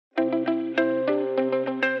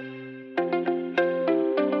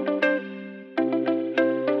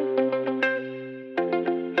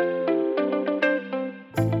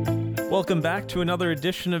Welcome back to another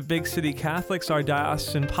edition of Big City Catholics, our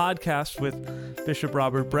diocesan podcast with Bishop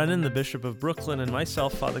Robert Brennan, the Bishop of Brooklyn, and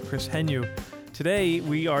myself, Father Chris Heanue. Today,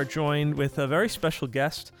 we are joined with a very special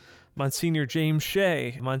guest, Msgr. James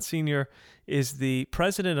Shea. Msgr. is the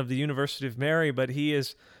president of the University of Mary, but he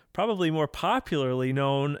is probably more popularly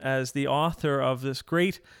known as the author of this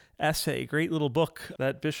great essay, great little book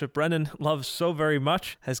that Bishop Brennan loves so very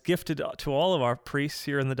much, has gifted to all of our priests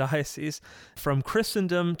here in the diocese, From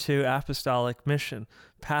Christendom to Apostolic Mission,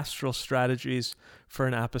 Pastoral Strategies for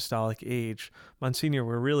an Apostolic Age. Msgr.,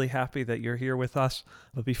 we're really happy that you're here with us,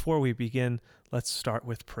 but before we begin, let's start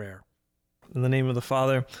with prayer. In the name of the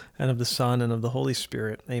Father, and of the Son, and of the Holy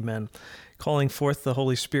Spirit, amen. Calling forth the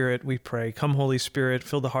Holy Spirit, we pray. Come, Holy Spirit,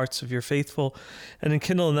 fill the hearts of your faithful, and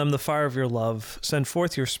enkindle in them the fire of your love. Send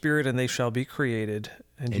forth your Spirit, and they shall be created,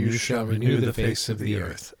 and you shall renew the face of the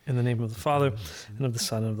earth. In the name of the Father, and of the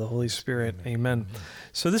Son, and of the Holy Spirit, amen.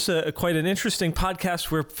 So this is quite an interesting podcast.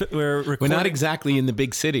 We're recording. We're not exactly in the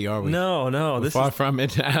big city, are we? No. We're far from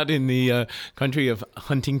it, out in the country of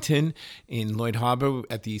Huntington, in Lloyd Harbor,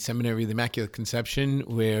 at the Seminary of the Immaculate Conception,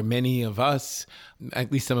 where many of us,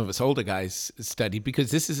 at least some of us older guys, studied, because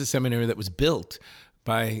this is a seminary that was built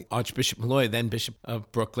by Archbishop Malloy, then Bishop of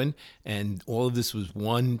Brooklyn, and all of this was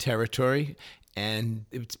one territory. And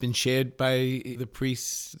it's been shared by the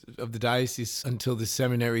priests of the diocese until the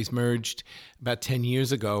seminaries merged about 10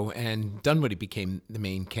 years ago, and Dunwoody became the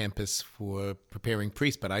main campus for preparing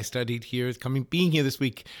priests. But I studied here. Being here this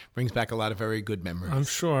week brings back a lot of very good memories. I'm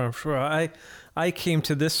sure. I came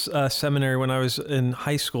to this seminary when I was in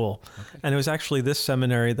high school, and it was actually this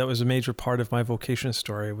seminary that was a major part of my vocation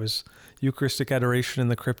story. It was Eucharistic adoration in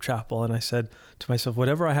the crypt chapel, and I said to myself,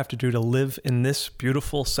 whatever I have to do to live in this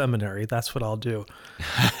beautiful seminary, that's what I'll do.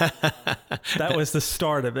 That was the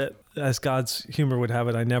start of it. As God's humor would have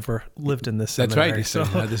it, I never lived in this seminary. That's right.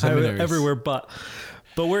 So I was everywhere but.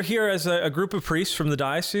 But we're here as a group of priests from the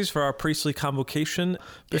diocese for our priestly convocation.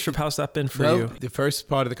 Bishop, how's that been for you? The first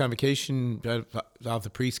part of the convocation of the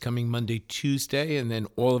priests coming Monday, Tuesday, and then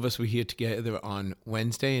all of us were here together on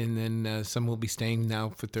Wednesday, and then some will be staying now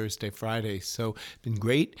for Thursday, Friday. So it's been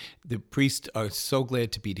great. The priests are so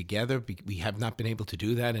glad to be together. We have not been able to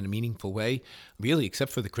do that in a meaningful way, really,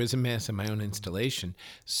 except for the Chrism Mass and my own installation.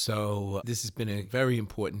 So this has been a very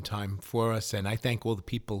important time for us, and I thank all the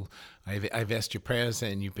people. I've asked your prayers,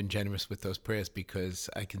 and you've been generous with those prayers, because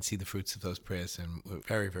I can see the fruits of those prayers, and we're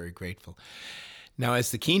very, very grateful. Now, as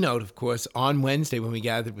the keynote, of course, on Wednesday when we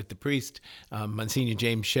gathered with the priest, Msgr.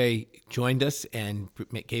 James Shea joined us and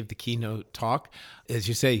gave the keynote talk. As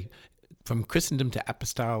you say, From Christendom to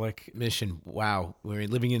Apostolic Mission. Wow, we're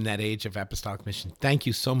living in that age of Apostolic Mission. Thank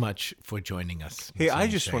you so much for joining us. Hey, I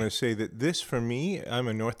just want to say that this, for me, I'm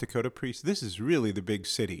a North Dakota priest. This is really the big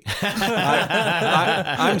city.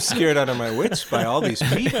 I'm scared out of my wits by all these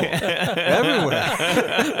people everywhere.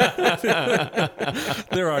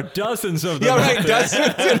 There are dozens of them. Yeah, right,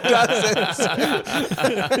 dozens and dozens.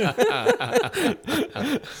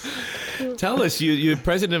 Tell us, you're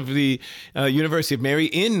president of the University of Mary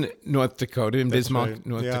in North Dakota, in Bismarck, right.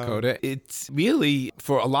 North Dakota. It's really,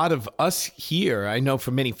 for a lot of us here, I know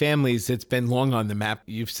for many families, it's been long on the map.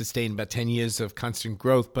 You've sustained about 10 years of constant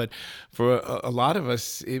growth, but for a lot of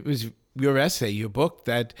us, it was your essay, your book,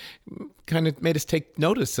 that kind of made us take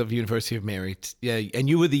notice of University of Mary. Yeah, and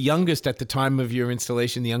you were the youngest at the time of your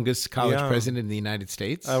installation, the youngest college president in the United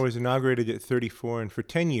States. I was inaugurated at 34, and for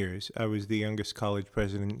 10 years, I was the youngest college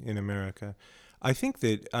president in America. I think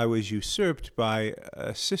that I was usurped by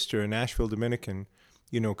a sister, a Nashville Dominican.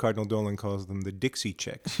 You know, Cardinal Dolan calls them the Dixie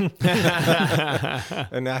Chicks.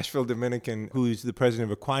 A Nashville Dominican who's the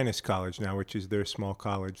president of Aquinas College now, which is their small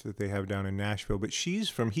college that they have down in Nashville. But she's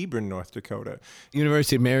from Hebron, North Dakota.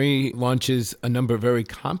 University of Mary launches a number of very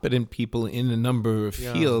competent people in a number of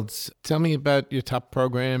fields. Tell me about your top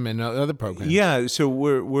program and other programs. Yeah, so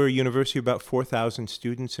we're a university of about 4,000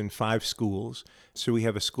 students in 5 schools. So we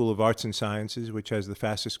have a School of Arts and Sciences, which has the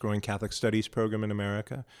fastest growing Catholic Studies program in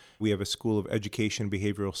America. We have a School of Education and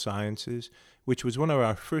Behavioral Sciences, which was one of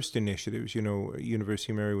our first initiatives. You know,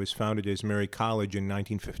 University of Mary was founded as Mary College in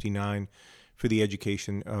 1959 for the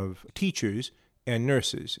education of teachers and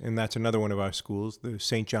nurses. And that's another one of our schools, the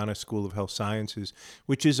St. John's School of Health Sciences,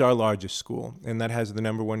 which is our largest school. And that has the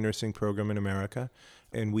 #1 nursing program in America.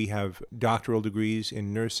 And we have doctoral degrees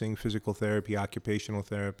in nursing, physical therapy, occupational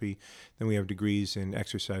therapy. Then we have degrees in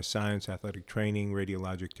exercise science, athletic training,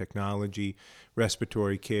 radiologic technology,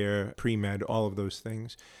 respiratory care, pre-med, all of those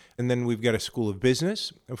things. And then we've got a School of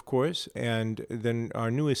Business, of course. And then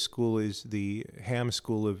our newest school is the Ham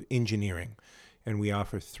School of Engineering. And we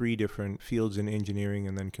offer 3 different fields in engineering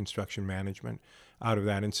and then construction management. out of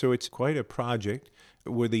that. And so it's quite a project.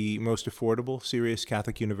 We're the most affordable, serious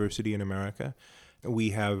Catholic university in America. We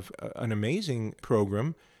have an amazing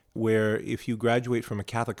program where if you graduate from a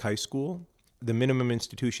Catholic high school, the minimum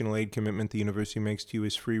institutional aid commitment the university makes to you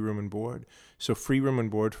is free room and board. So free room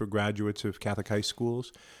and board for graduates of Catholic high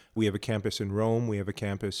schools. We have a campus in Rome. We have a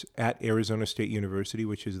campus at Arizona State University,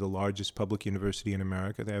 which is the largest public university in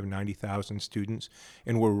America. They have 90,000 students.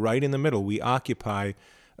 And we're right in the middle. We occupy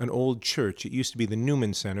an old church. It used to be the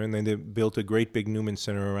Newman Center, and then they built a great big Newman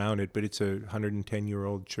Center around it, but it's a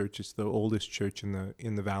 110-year-old church. It's the oldest church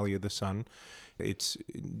in the Valley of the Sun. It's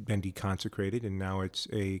been deconsecrated, and now it's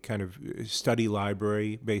a kind of study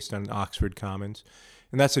library based on Oxford Commons.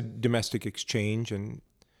 And that's a domestic exchange, and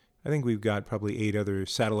I think we've got probably 8 other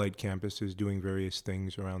satellite campuses doing various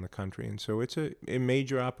things around the country. And so it's a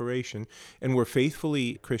major operation, and we're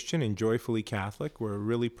faithfully Christian and joyfully Catholic. We're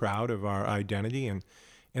really proud of our identity, and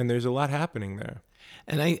there's a lot happening there.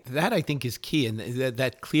 And I think is key, and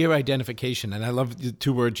that clear identification. And I love the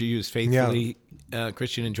 2 words you use: faithfully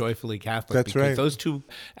Christian and joyfully Catholic. That's because right. Those 2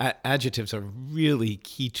 adjectives are really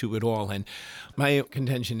key to it all. And my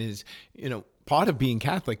contention is, part of being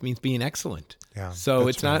Catholic means being excellent. Yeah, so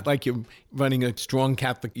it's right. not like you're running a strong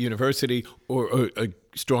Catholic university or a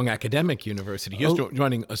strong academic university. You're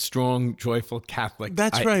running a strong, joyful Catholic.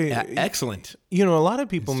 That's right. Excellent. A lot of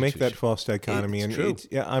people make that false dichotomy, It's and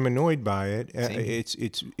true. I'm annoyed by it.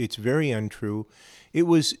 It's very untrue. It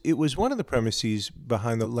was one of the premises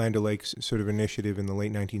behind the Land O'Lakes sort of initiative in the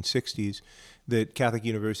late 1960s that Catholic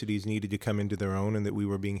universities needed to come into their own, and that we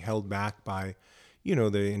were being held back by the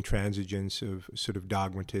intransigence of sort of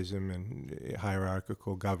dogmatism and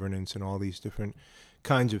hierarchical governance and all these different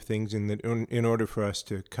kinds of things. And that in order for us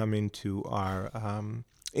to come into our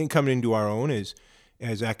own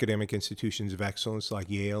as academic institutions of excellence like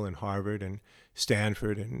Yale and Harvard and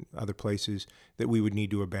Stanford and other places, that we would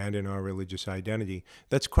need to abandon our religious identity.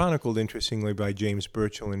 That's chronicled, interestingly, by James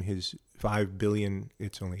Burchell in his 5 billion,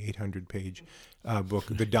 it's only 800-page book,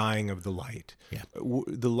 The Dying of the Light. Yeah.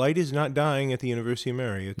 The light is not dying at the University of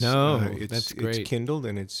Mary. That's great. It's kindled,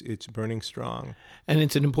 and it's burning strong. And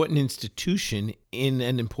it's an important institution in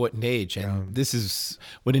an important age. And this is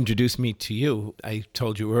what introduced me to you. I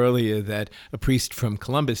told you earlier that a priest from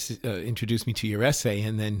Columbus introduced me to your essay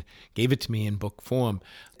and then gave it to me in book form.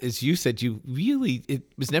 As you said, it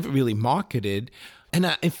was never really marketed.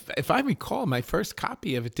 And if I recall, my first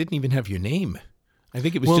copy of it didn't even have your name. I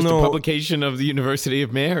think it was a publication of the University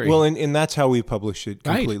of Mary. Well, and that's how we published it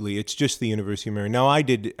completely. Right. It's just the University of Mary. Now, I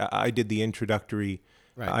did the introductory.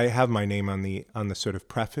 Right. I have my name on the sort of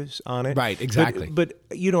preface on it. Right, exactly. But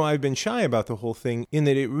I've been shy about the whole thing in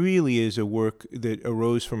that it really is a work that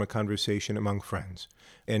arose from a conversation among friends.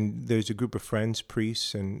 And there's a group of friends,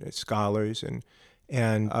 priests and scholars and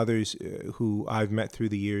others who I've met through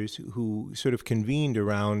the years who sort of convened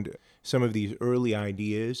around some of these early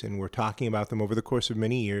ideas, and we're talking about them over the course of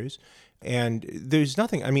many years. And there's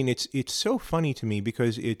nothing, it's so funny to me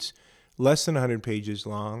because it's less than 100 pages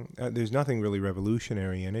long. There's nothing really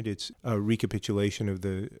revolutionary in it. It's a recapitulation of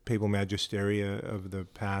the papal magisteria of the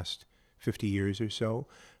past 50 years or so.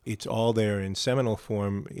 It's all there in seminal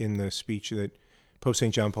form in the speech that Pope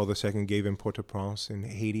St. John Paul II gave in Port-au-Prince in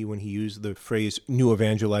Haiti when he used the phrase new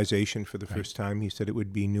evangelization for the first time. He said it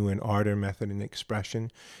would be new in ardor, method, and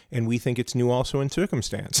expression. And we think it's new also in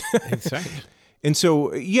circumstance. Exactly. And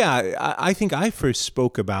so, I think I first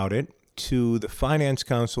spoke about it to the Finance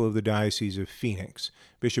Council of the Diocese of Phoenix.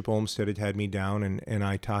 Bishop Olmsted had me down, and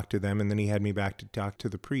I talked to them, and then he had me back to talk to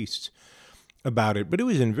the priests about it. But it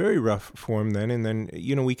was in very rough form then, and then,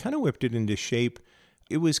 we kind of whipped it into shape.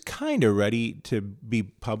 It was kind of ready to be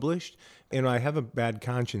published, and I have a bad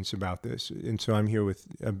conscience about this. And so I'm here with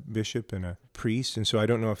a bishop and a priest, and so I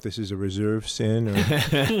don't know if this is a reserve sin or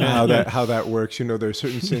how that works. There are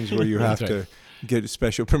certain sins where you have to get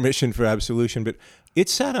special permission for absolution, but it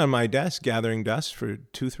sat on my desk gathering dust for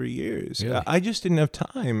 2-3 years. Really? I just didn't have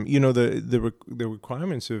time. The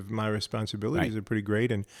requirements of my responsibilities are pretty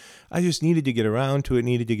great, and I just needed to get around to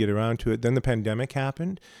it. Then the pandemic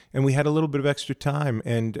happened, and we had a little bit of extra time,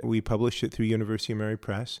 and we published it through University of Mary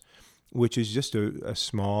Press, which is just a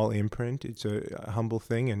small imprint. It's a humble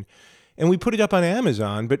thing, and we put it up on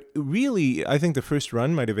Amazon, but really, I think the first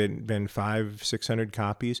run might have been 500-600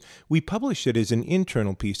 copies. We published it as an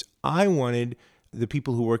internal piece. I wanted the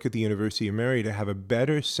people who work at the University of Mary to have a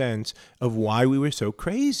better sense of why we were so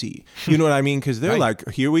crazy. You know what I mean? Because they're like,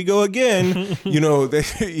 here we go again.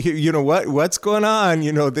 What's going on?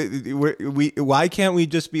 Why can't we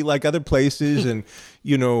just be like other places and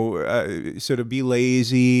sort of be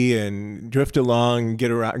lazy and drift along,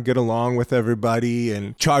 get along with everybody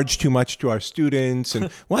and charge too much to our students?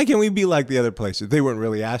 And why can't we be like the other places? They weren't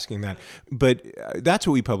really asking that, but that's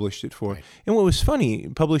what we published it for. Right. And what was funny,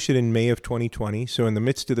 published it in May of 2020, so in the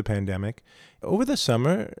midst of the pandemic. Over the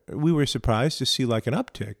summer, we were surprised to see like an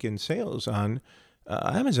uptick in sales on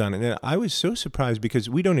Amazon. And I was so surprised because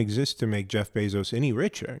we don't exist to make Jeff Bezos any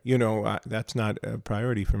richer. That's not a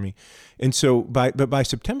priority for me. And so by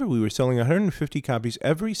September, we were selling 150 copies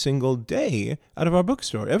every single day out of our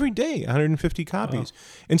bookstore. Every day, 150 copies.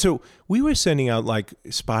 Wow. And so we were sending out like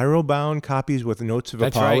spiral bound copies with notes of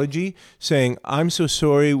apology saying, I'm so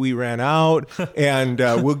sorry we ran out and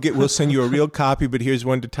we'll send you a real copy, but here's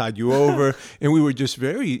one to tide you over. And we were just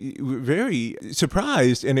very, very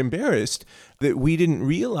surprised and embarrassed that we didn't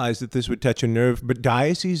realize that this would touch a nerve, but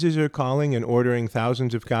dioceses are calling and ordering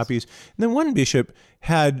thousands of copies. And then one bishop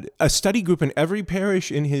had a study group in every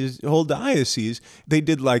parish in his whole diocese. They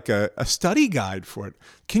did like a study guide for it.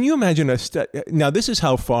 Can you imagine now this is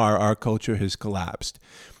how far our culture has collapsed.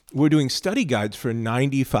 We're doing study guides for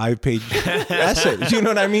 95-page essays. You know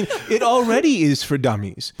what I mean? It already is for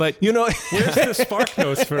dummies. But where's the Spark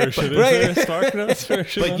Notes version? Right. Is there a Spark Notes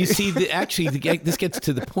version? But you see, this gets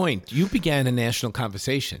to the point. You began a national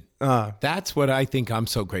conversation. That's what I think I'm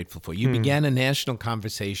so grateful for. You began a national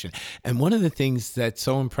conversation. And one of the things that's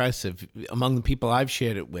so impressive among the people I've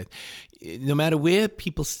shared it with, no matter where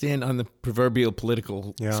people stand on the proverbial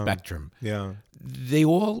political spectrum, they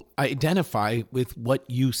all identify with what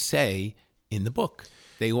you say in the book.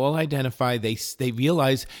 They all identify, they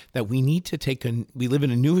realize that we need to we live in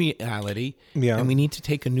a new reality, and we need to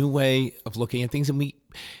take a new way of looking at things. And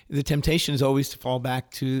the temptation is always to fall back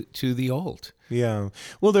to the old. Yeah.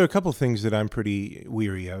 Well, there are a couple of things that I'm pretty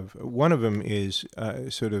weary of. One of them is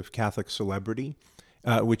sort of Catholic celebrity.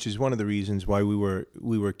 Which is one of the reasons why we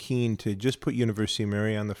were keen to just put University of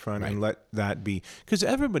Mary on the front and let that be. Because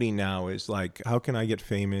everybody now is like, how can I get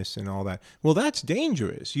famous and all that? Well, that's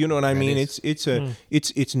dangerous. You know what I mean?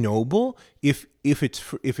 It's noble if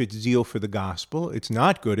it's zeal for the gospel. It's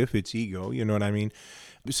not good if it's ego. You know what I mean?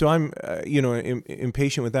 So I'm,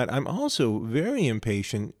 impatient with that. I'm also very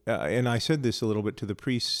impatient, and I said this a little bit to the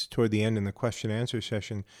priests toward the end in the question-answer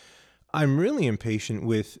session. I'm really impatient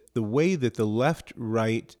with the way that the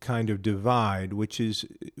left-right kind of divide, which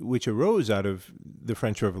arose out of the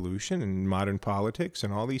French Revolution and modern politics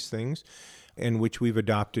and all these things, and which we've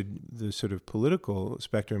adopted the sort of political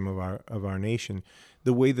spectrum of our nation,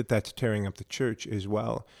 the way that that's tearing up the church as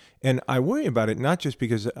well. And I worry about it not just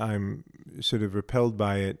because I'm sort of repelled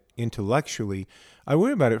by it intellectually. I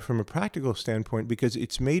worry about it from a practical standpoint because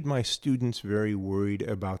it's made my students very worried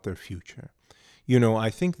about their future. I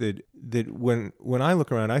think that when I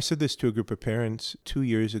look around, I said this to a group of parents 2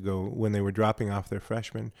 years ago when they were dropping off their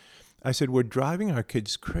freshmen. I said, we're driving our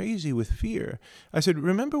kids crazy with fear. I said,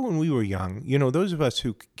 remember when we were young, those of us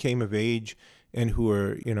who came of age and who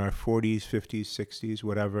are in our 40s, 50s, 60s,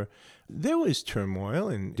 whatever, there was turmoil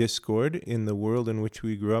and discord in the world in which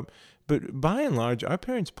we grew up. But by and large, our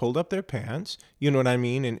parents pulled up their pants, you know what I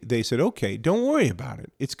mean? And they said, okay, don't worry about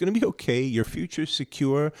it. It's going to be okay. Your future's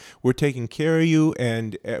secure. We're taking care of you.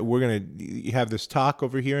 And we're going to have this talk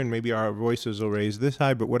over here. And maybe our voices will raise this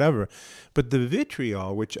high, but whatever. But the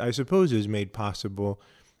vitriol, which I suppose is made possible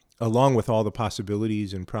along with all the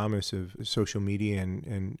possibilities and promise of social media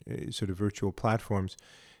and sort of virtual platforms,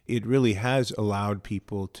 it really has allowed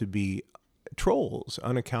people to be trolls,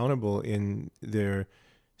 unaccountable in their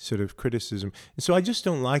sort of criticism. And so I just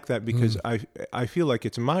don't like that because I feel like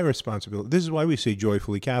it's my responsibility. This is why we say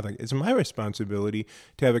joyfully Catholic. It's my responsibility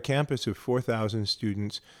to have a campus of 4,000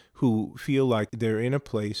 students who feel like they're in a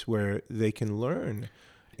place where they can learn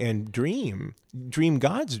and dream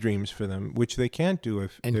God's dreams for them, which they can't do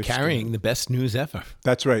if and they're carrying the best news ever.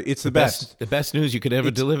 That's right. It's the best. The best news you could ever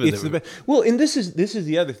deliver. It's the best. Well, and this is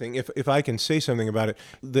the other thing. If I can say something about it,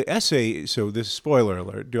 the essay. So this spoiler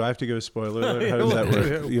alert. Do I have to give a spoiler alert? How does that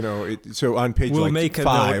work? So on page we'll make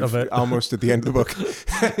 5, of it. Almost at the end of the book,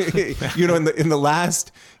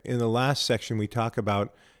 in the last section we talk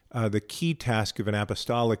about the key task of an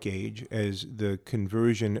apostolic age as the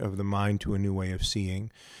conversion of the mind to a new way of seeing.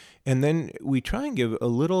 And then we try and give a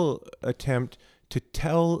little attempt to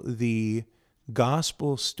tell the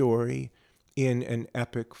gospel story in an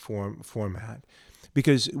epic format.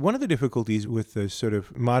 Because one of the difficulties with the sort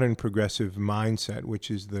of modern progressive mindset, which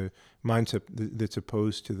is the mindset that's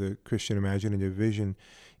opposed to the Christian imaginative vision,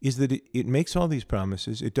 is that it makes all these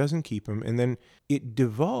promises, it doesn't keep them, and then it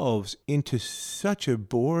devolves into such a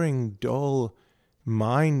boring, dull,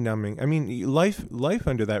 mind-numbing. I mean, life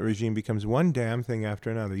under that regime becomes one damn thing after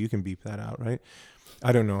another. You can beep that out, right?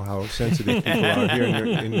 I don't know how sensitive people are here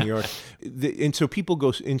in New York. And so people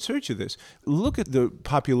go in search of this. Look at the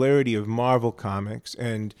popularity of Marvel Comics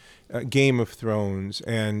and Game of Thrones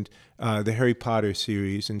and the Harry Potter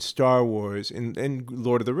series and Star Wars and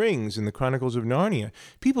Lord of the Rings and the Chronicles of Narnia.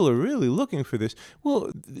 People are really looking for this.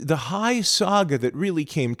 Well, the high saga that really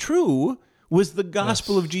came true was the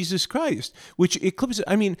gospel of Jesus Christ, which eclipses,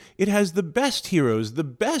 I mean, it has the best heroes, the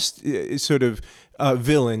best sort of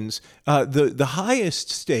villains, the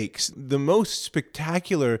highest stakes, the most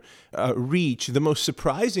spectacular reach, the most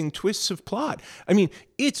surprising twists of plot. I mean,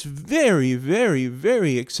 it's very, very,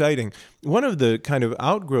 very exciting. One of the kind of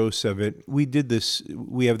outgrowths of it, we have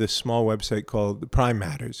this small website called Prime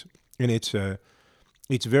Matters, and it's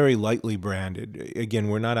very lightly branded. Again,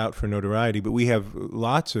 we're not out for notoriety, but we have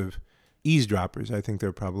lots of eavesdroppers. I think there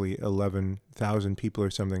are probably 11,000 people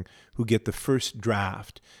or something who get the first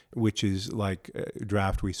draft, which is like a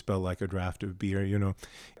draft we spell like a draft of beer, you know.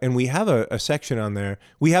 And we have a section on there.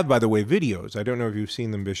 We have, by the way, videos. I don't know if you've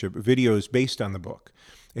seen them, Bishop, videos based on the book.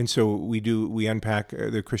 And so we unpack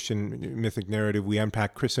the Christian mythic narrative. We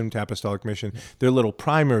unpack Christendom to Apostolic Mission. They're little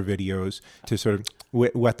primer videos to sort of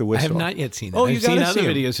wet the whistle. I have not yet seen that. Oh, I've seen other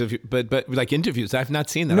videos of you, but like interviews. I've not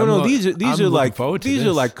seen that. No, these are like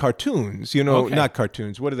cartoons. You know, Okay. not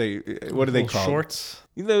cartoons. What do they call shorts?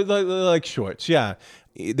 They're like shorts. Yeah.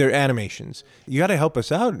 They're animations. You got to help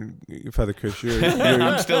us out, Father Chris.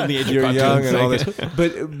 I'm still in the age of you're young cartoons. and all this.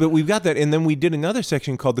 But we've got that. And then we did another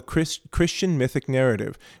section called the Christian Mythic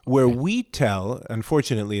Narrative, where we tell,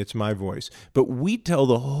 unfortunately it's my voice, but we tell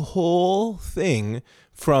the whole thing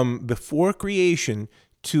from before creation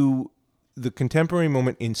to the contemporary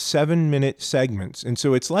moment in 7-minute segments. And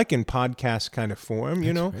so it's like in podcast kind of form,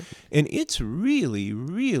 you know, right. And it's really,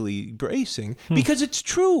 really bracing because it's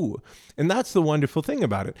true. And that's the wonderful thing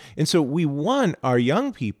about it. And so we want our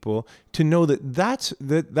young people to know that's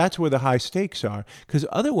where the high stakes are, because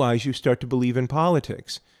otherwise you start to believe in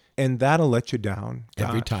politics and that'll let you down.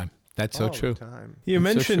 Every time. That's so true. You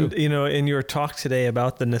mentioned, you know, in your talk today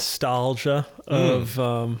about the nostalgia of,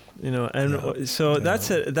 you know, and so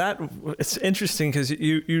it's interesting because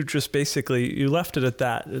you just basically, you left it at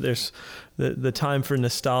that. There's the time for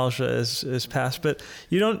nostalgia is past, but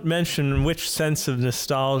you don't mention which sense of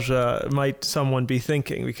nostalgia might someone be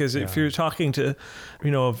thinking, because if you're talking to, you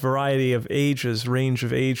know, a variety of ages, range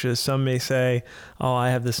of ages, some may say, oh, I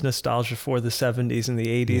have this nostalgia for the 70s and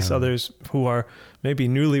the 80s. Yeah. Others who are maybe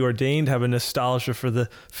newly ordained have a nostalgia for the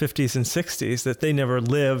 50s and 60s that they never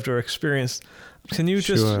lived or experienced. Can you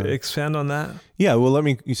just expand on that? Yeah, well, let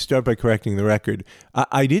me start by correcting the record.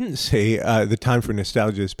 I didn't say the time for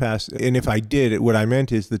nostalgia is past. And if I did, what I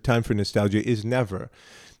meant is the time for nostalgia is never.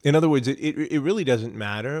 In other words, it really doesn't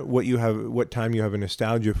matter what time you have a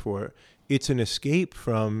nostalgia for. It's an escape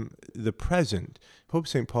from the present. Pope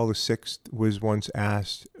St. Paul VI was once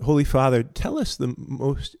asked, Holy Father, tell us the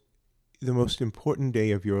most important day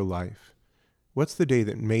of your life. What's the day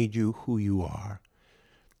that made you who you are?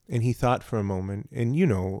 And he thought for a moment, and you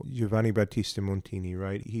know, Giovanni Battista Montini,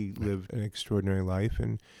 right? He lived an extraordinary life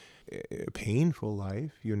and a painful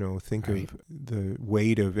life. You know, think of the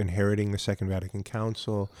weight of inheriting the Second Vatican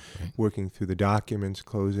Council, working through the documents,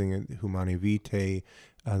 closing at Humanae Vitae,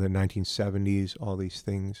 the 1970s, all these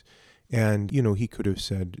things. And, you know, he could have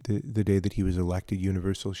said the day that he was elected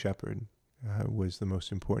Universal Shepherd was the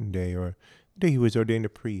most important day, or the day he was ordained a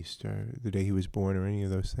priest, or the day he was born, or any of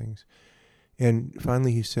those things. And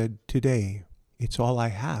finally he said, today, it's all I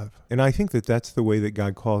have. And I think that that's the way that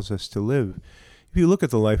God calls us to live. If you look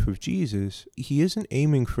at the life of Jesus, he isn't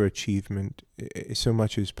aiming for achievement so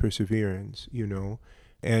much as perseverance, you know,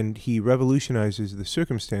 and he revolutionizes the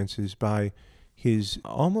circumstances by his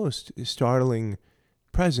almost startling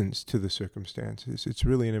presence to the circumstances. It's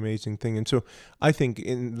really an amazing thing. And so I think,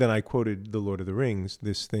 then I quoted The Lord of the Rings,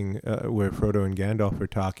 this thing where Frodo and Gandalf are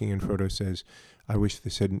talking, and Frodo says, I wish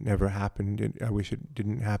this had never happened. I wish it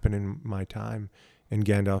didn't happen in my time. And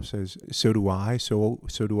Gandalf says, so do I, so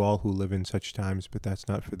do all who live in such times, but that's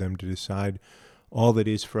not for them to decide. All that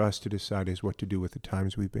is for us to decide is what to do with the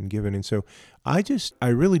times we've been given. And so I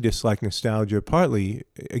really dislike nostalgia, partly,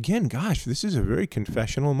 again, gosh, this is a very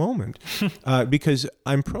confessional moment, because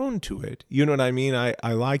I'm prone to it. You know what I mean? I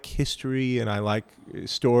like history and I like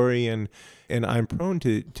story, and I'm prone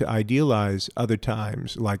to idealize other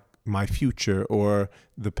times, like my future or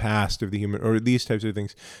the past of the human, or these types of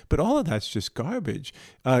things. But all of that's just garbage.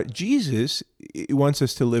 Jesus wants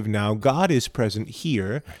us to live now. God is present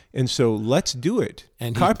here, and so let's do it.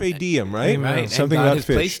 And carpe diem, right? Right. Something and God about has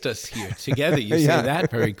fish. placed us here together. You say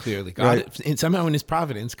that very clearly. God, and somehow in His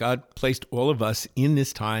providence, God placed all of us in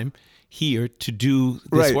this time here to do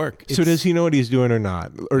this work. So does He know what He's doing or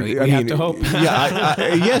not? Or We have to hope.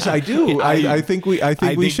 Yes, I do. I think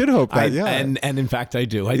we should hope that. And in fact, I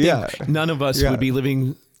do. I think none of us would be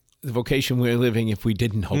living the vocation we're living if we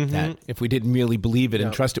didn't hope that, if we didn't really believe it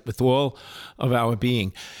and trust it with all of our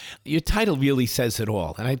being. Your title really says it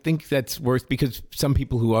all. And I think that's worth, because some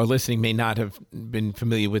people who are listening may not have been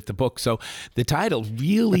familiar with the book. So the title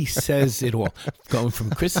really says it all, going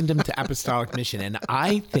from Christendom to Apostolic Mission. And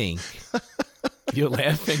I think... You're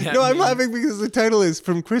laughing at me. No, I'm laughing because the title is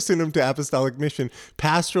From Christendom to Apostolic Mission,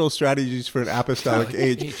 Pastoral Strategies for an Apostolic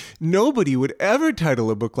Age. Nobody would ever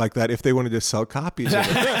title a book like that if they wanted to sell copies of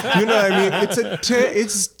it. You know what I mean?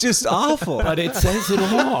 It's just awful. But it says it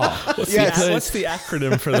all. What's the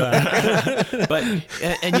acronym for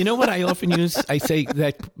that? And you know what I often use? I say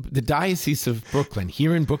that the Diocese of Brooklyn,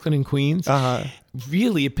 here in Brooklyn and Queens,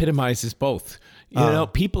 really epitomizes both. You know,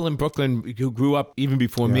 people in Brooklyn who grew up even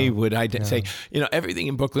before me would say, everything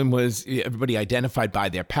in Brooklyn was, everybody identified by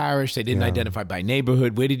their parish. They didn't identify by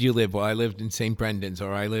neighborhood. Where did you live? Well, I lived in St. Brendan's,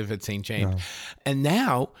 or I live at St. James. And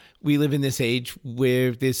now we live in this age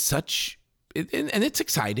where there's such, and it's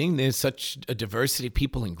exciting, there's such a diversity of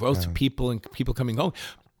people and growth of people and people coming home.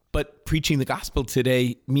 But preaching the gospel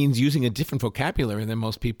today means using a different vocabulary than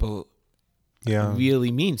most people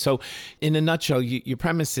really mean. So in a nutshell, your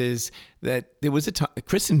premise is that there was a time,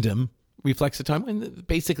 Christendom reflects a time when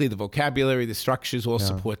basically the vocabulary, the structures all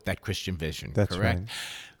support that Christian vision. That's correct? Right.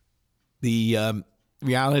 The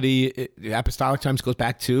reality, the apostolic times goes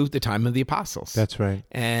back to the time of the apostles. That's right.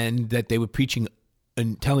 And that they were preaching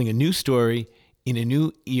and telling a new story in a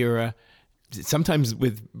new era, sometimes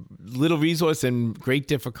with little resource and great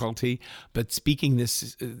difficulty, but speaking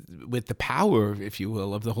this with the power, if you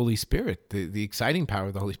will, of the Holy Spirit, the exciting power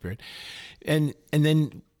of the Holy Spirit. And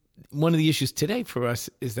then one of the issues today for us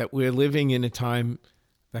is that we're living in a time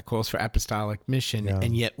that calls for apostolic mission,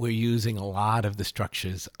 and yet we're using a lot of the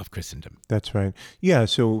structures of Christendom. That's right. Yeah,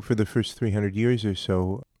 so for the first 300 years or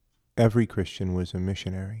so, every Christian was a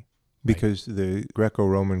missionary, because the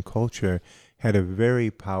Greco-Roman culture had a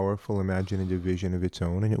very powerful imaginative vision of its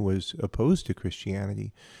own, and it was opposed to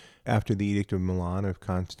Christianity. After the Edict of Milan of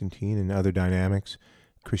Constantine and other dynamics,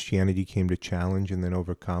 Christianity came to challenge and then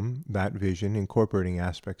overcome that vision, incorporating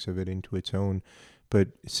aspects of it into its own. But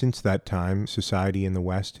since that time, society in the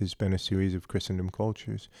West has been a series of Christendom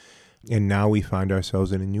cultures. And now we find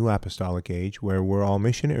ourselves in a new apostolic age where we're all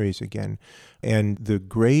missionaries again. And the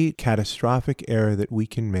great catastrophic error that we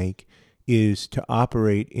can make is to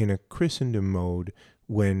operate in a Christendom mode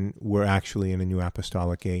when we're actually in a new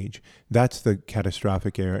apostolic age. That's the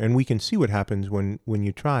catastrophic error. And we can see what happens when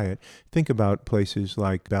you try it. Think about places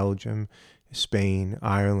like Belgium, Spain,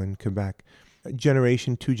 Ireland, Quebec.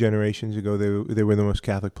 Two generations ago, they were the most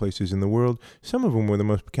Catholic places in the world. Some of them were the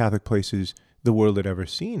most Catholic places the world had ever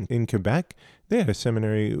seen. In Quebec, they had a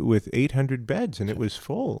seminary with 800 beds, and it was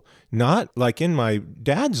full. Not like in my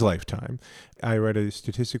dad's lifetime. I read a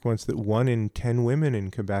statistic once that 1 in 10 women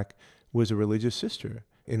in Quebec was a religious sister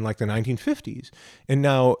in like the 1950s. And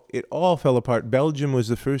now it all fell apart. Belgium was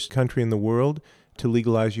the first country in the world to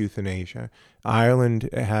legalize euthanasia. Ireland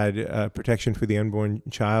had protection for the unborn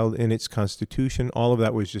child in its constitution. All of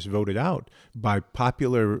that was just voted out by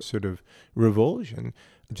popular sort of revulsion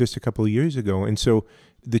just a couple of years ago. And so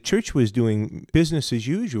the church was doing business as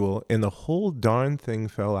usual, and the whole darn thing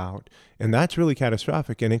fell out. And that's really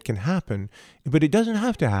catastrophic, and it can happen. But it doesn't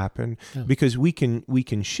have to happen, because we can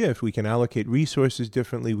shift. We can allocate resources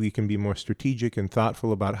differently. We can be more strategic and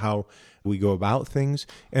thoughtful about how we go about things.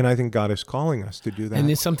 And I think God is calling us to do that. And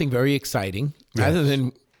there's something very exciting, rather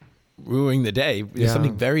than ruining the day. There's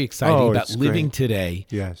something very exciting about living today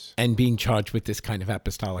and being charged with this kind of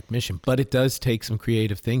apostolic mission. But it does take some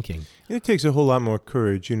creative thinking. It takes a whole lot more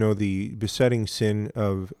courage. You know, the besetting sin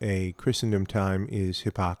of a Christendom time is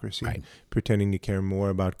hypocrisy, pretending to care more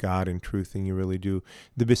about God and truth than you really do.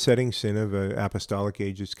 The besetting sin of an apostolic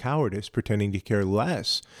age is cowardice, pretending to care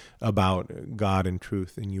less about God and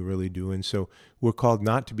truth than you really do. And so we're called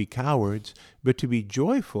not to be cowards, but to be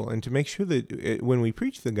joyful, and to make sure that when we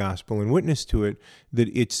preach the gospel and witness to it, that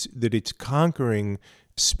its conquering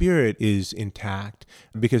spirit is intact,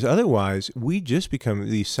 because otherwise we just become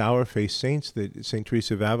these sour-faced saints that St.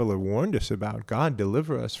 Teresa of Avila warned us about. God,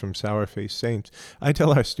 deliver us from sour-faced saints. I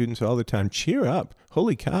tell our students all the time, cheer up.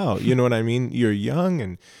 Holy cow. You know what I mean? You're young,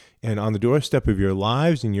 and and on the doorstep of your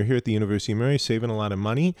lives, and you're here at the University of Mary saving a lot of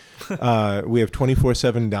money. We have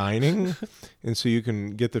 24/7 dining, and so you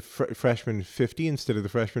can get the freshman 50 instead of the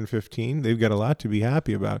freshman 15. They've got a lot to be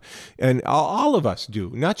happy about. And all of us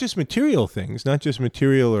do, not just material things, not just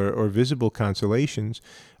material or visible consolations,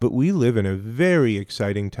 but we live in a very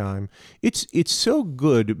exciting time. It's so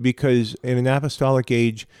good because in an apostolic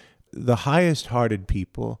age, the highest-hearted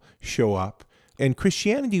people show up. And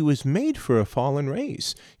Christianity was made for a fallen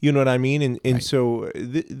race. You know what I mean? And Right. so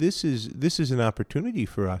this is an opportunity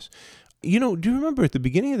for us. You know, do you remember at the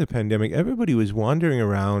beginning of the pandemic, everybody was wandering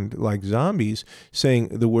around like zombies saying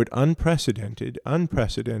the word unprecedented. I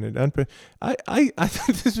thought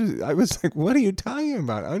I was like, what are you talking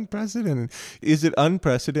about? Unprecedented. Is it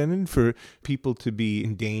unprecedented for people to be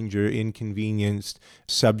in danger, inconvenienced,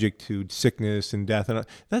 subject to sickness and death? And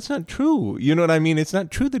that's not true. You know what I mean? It's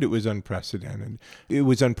not true that it was unprecedented. It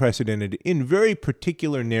was unprecedented in very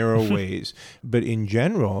particular narrow ways. But in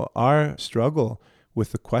general, our struggle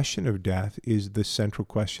with the question of death is the central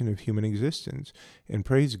question of human existence. And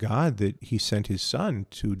praise God that he sent his son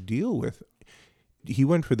to deal with. He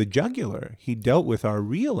went for the jugular. He dealt with our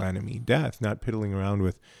real enemy, death, not piddling around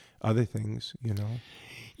with other things, you know.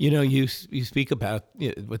 You know, you speak about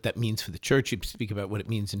what that means for the church. You speak about what it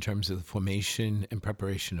means in terms of the formation and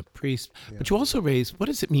preparation of priests. Yeah. But you also raise, what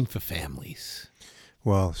does it mean for families?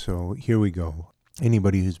 Well, so here we go.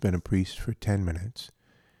 Anybody who's been a priest for 10 minutes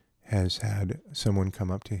has had someone come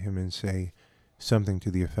up to him and say something to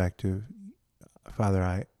the effect of,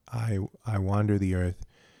 Father, I wander the earth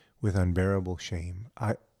with unbearable shame.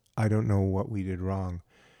 I don't know what we did wrong.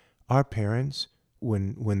 Our parents,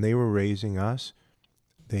 when they were raising us,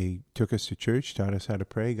 they took us to church, taught us how to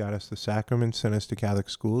pray, got us the sacraments, sent us to Catholic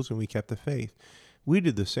schools, and we kept the faith. We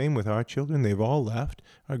did the same with our children. They've all left.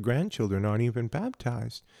 Our grandchildren aren't even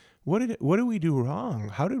baptized. What did we do wrong?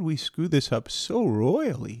 How did we screw this up so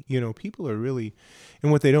royally? You know, people are really,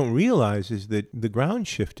 and what they don't realize is that the ground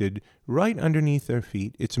shifted right underneath their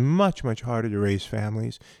feet. It's much, much harder to raise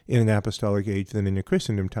families in an apostolic age than in a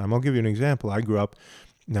Christendom time. I'll give you an example. I grew up,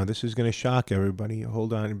 now this is going to shock everybody.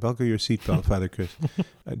 Hold on, buckle your seatbelt, Father Chris.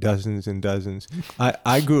 Dozens and dozens.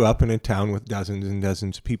 I grew up in a town with dozens and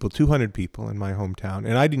dozens of people, 200 people in my hometown.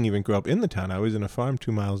 And I didn't even grow up in the town. I was in a farm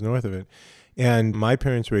 2 miles north of it. And my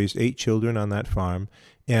parents raised 8 children on that farm,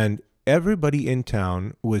 and everybody in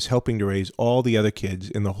town was helping to raise all the other kids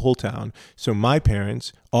in the whole town. So my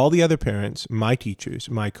parents, all the other parents, my teachers,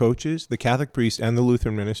 my coaches, the Catholic priest, and the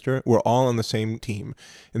Lutheran minister were all on the same team.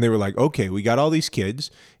 And they were like, okay, we got all these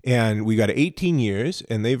kids, and we got 18 years,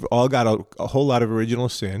 and they've all got a whole lot of original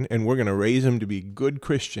sin, and we're going to raise them to be good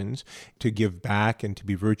Christians, to give back and to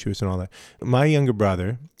be virtuous and all that. My younger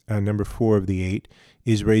brother, number 4 of the 8,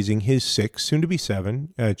 is raising his 6, soon to be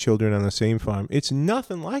 7, children on the same farm. It's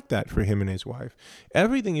nothing like that for him and his wife.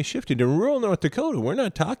 Everything is shifted. In rural North Dakota, we're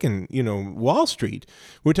not talking, Wall Street.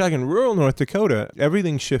 We're talking rural North Dakota.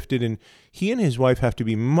 Everything's shifted, and he and his wife have to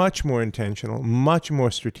be much more intentional, much more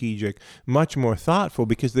strategic, much more thoughtful,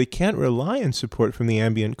 because they can't rely on support from the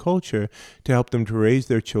ambient culture to help them to raise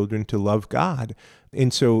their children to love God.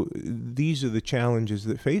 And so these are the challenges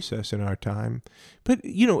that face us in our time. But,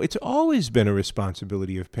 it's always been a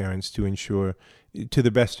responsibility of parents to ensure, to the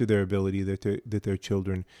best of their ability, that their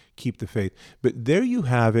children keep the faith. But there you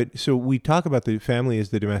have it. So we talk about the family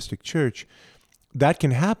as the domestic church. That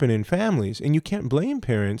can happen in families. And you can't blame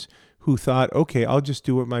parents who thought, okay, I'll just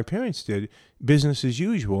do what my parents did, business as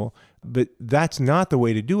usual. But that's not the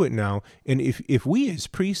way to do it now. And if we as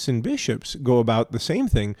priests and bishops go about the same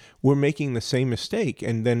thing, we're making the same mistake.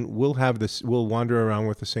 And then we'll wander around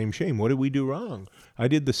with the same shame. What did we do wrong? I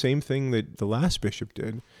did the same thing that the last bishop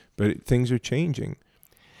did, but things are changing.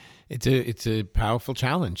 It's a powerful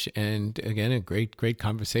challenge. And again, a great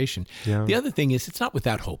conversation. Yeah. The other thing is, it's not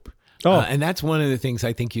without hope. And that's one of the things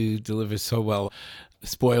I think you deliver so well.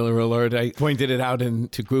 Spoiler alert, I pointed it out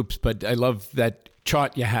into groups, but I love that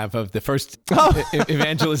chart you have of the first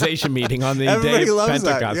evangelization meeting on the day of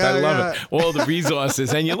Pentecost. Yeah, I love it. All the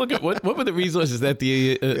resources. And you look at what were the resources that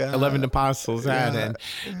the 11 apostles had.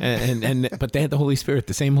 But they had the Holy Spirit,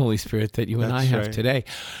 the same Holy Spirit that you and I have today.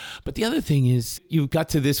 But the other thing is, you got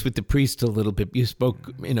to this with the priest a little bit. You spoke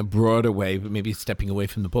in a broader way, but maybe stepping away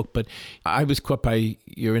from the book. But I was caught by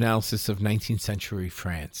your analysis of 19th century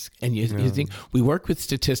France. And you think, we work with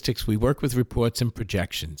statistics, we work with reports and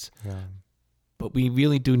projections. Yeah. But we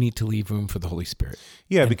really do need to leave room for the Holy Spirit.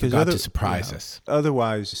 Yeah, because God to surprise us.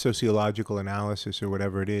 Otherwise, sociological analysis or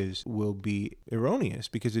whatever it is will be erroneous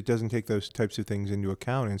because it doesn't take those types of things into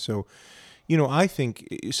account. And so, I think,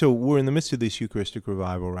 so we're in the midst of this Eucharistic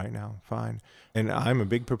revival right now, fine. And I'm a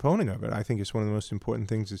big proponent of it. I think it's one of the most important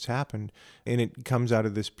things that's happened. And it comes out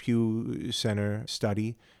of this Pew Center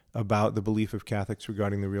study about the belief of Catholics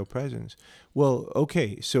regarding the real presence. Well,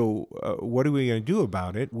 okay, so what are we going to do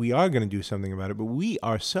about it? We are going to do something about it, but we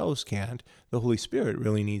ourselves can't. The Holy Spirit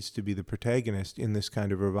really needs to be the protagonist in this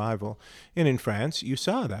kind of revival. And in France, you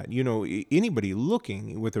saw that. Anybody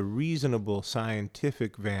looking with a reasonable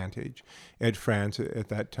scientific vantage at France at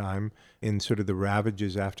that time, in sort of the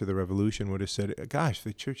ravages after the revolution, would have said, gosh,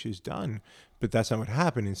 the church is done. But that's not what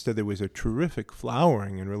happened. Instead, there was a terrific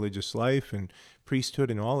flowering in religious life and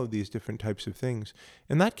priesthood and all of these different types of things.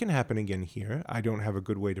 And that can happen again here. I don't have a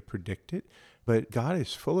good way to predict it, but God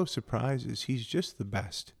is full of surprises. He's just the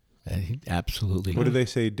best. Absolutely. What do they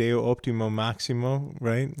say? Deo optimo maximo,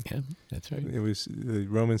 right? Yeah, that's right. It was, the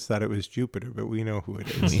Romans thought it was Jupiter, but we know who it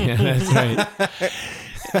is. Yeah, that's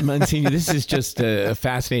right. Monsignor, this is just a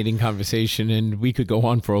fascinating conversation, and we could go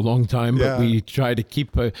on for a long time, but we try to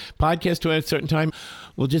keep a podcast to a certain time.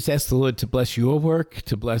 We'll just ask the Lord to bless your work,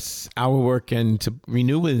 to bless our work, and to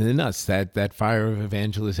renew within us that fire of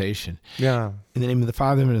evangelization. Yeah. In the name of the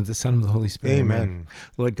Father, and of the Son, and of the Holy Spirit. Amen.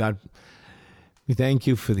 Lord God, we thank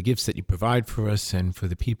you for the gifts that you provide for us and for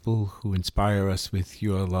the people who inspire us with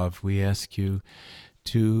your love. We ask you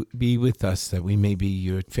to be with us, that we may be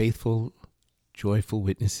your faithful, joyful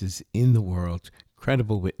witnesses in the world,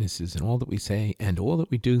 credible witnesses in all that we say and all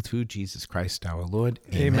that we do through Jesus Christ our Lord.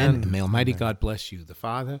 Amen. And may Almighty God bless you, the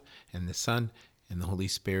Father and the Son and the Holy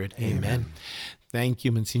Spirit. Amen. Thank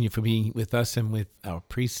you, Monsignor, for being with us and with our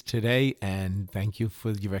priest today, and thank you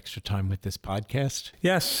for your extra time with this podcast.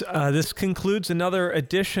 Yes, this concludes another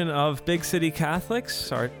edition of Big City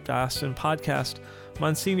Catholics, our diocesan podcast.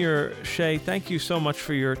 Monsignor Shea, thank you so much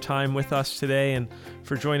for your time with us today and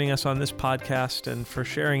for joining us on this podcast and for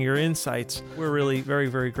sharing your insights. We're really very,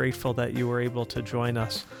 very grateful that you were able to join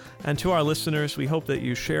us. And to our listeners, we hope that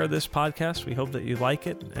you share this podcast. We hope that you like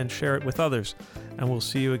it and share it with others. And we'll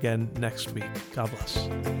see you again next week. God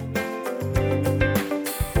bless.